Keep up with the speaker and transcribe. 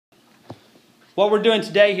What we're doing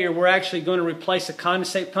today here, we're actually going to replace a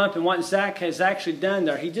condensate pump, and what Zach has actually done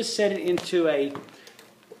there, he just set it into a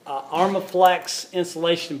Armaflex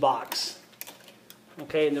insulation box.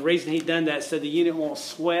 Okay, and the reason he's done that is so the unit won't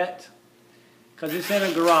sweat, because it's in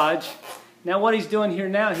a garage. Now what he's doing here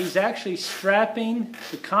now, he's actually strapping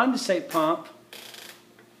the condensate pump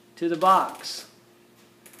to the box.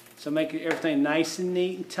 So making everything nice and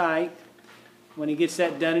neat and tight. When he gets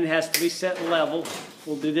that done, it has to be set level.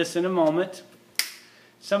 We'll do this in a moment.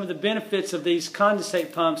 Some of the benefits of these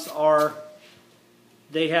condensate pumps are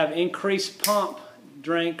they have increased pump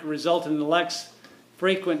drink, resulting in less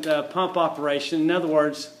frequent pump operation. In other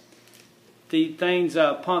words, the things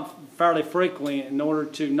pump fairly frequently in order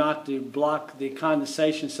to not to block the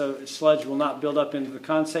condensation so sludge will not build up into the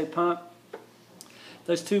condensate pump.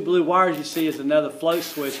 Those two blue wires you see is another flow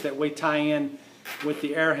switch that we tie in with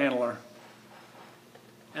the air handler.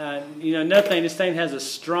 Another thing, this thing has a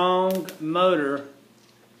strong motor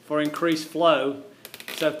for increased flow.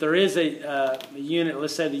 So if there is a unit,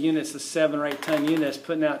 let's say the unit's a 7 or 8 ton unit that's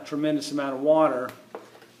putting out a tremendous amount of water,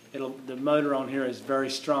 the motor on here is very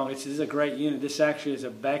strong. This is a great unit. This actually is a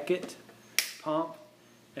Beckett pump.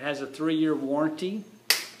 It has a 3-year warranty.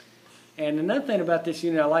 And another thing about this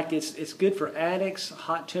unit I like, it's good for attics,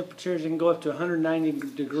 hot temperatures. It can go up to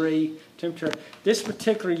 190 degree temperature. This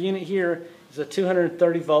particular unit here is a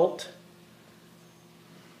 230 volt.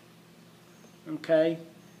 Okay.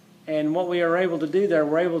 And what we are able to do there,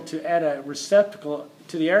 we're able to add a receptacle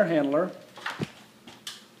to the air handler.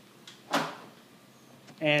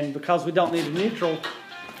 And because we don't need a neutral,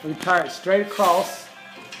 we tie it straight across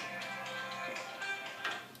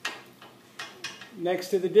next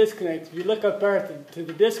to the disconnect. If you look up there to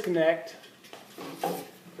the disconnect,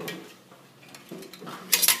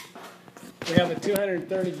 we have a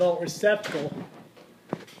 230 volt receptacle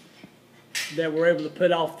that we're able to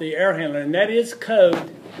put off the air handler. And that is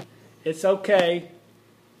code. It's okay.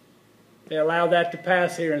 They allow that to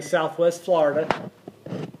pass here in Southwest Florida.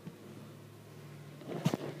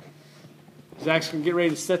 Zach's going to get ready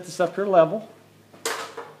to set this up here level.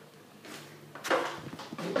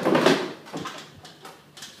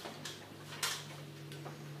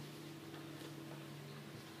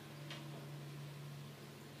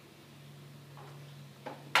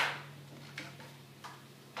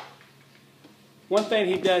 One thing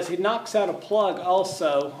he does, he knocks out a plug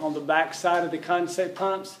also on the back side of the condensate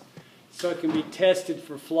pumps so it can be tested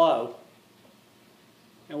for flow.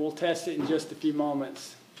 And we'll test it in just a few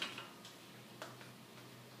moments.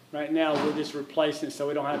 Right now we're just replacing it so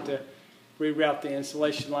we don't have to reroute the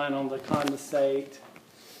insulation line on the condensate.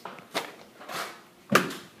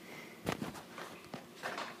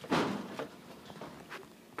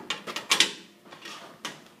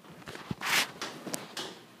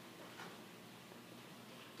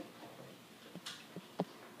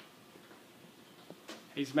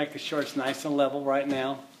 He's making sure it's nice and level right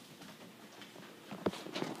now.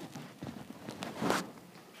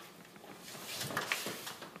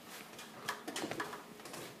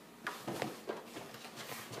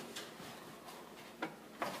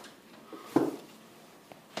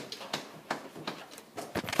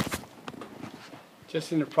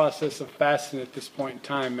 Just in the process of fastening at this point in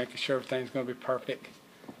time, making sure everything's going to be perfect.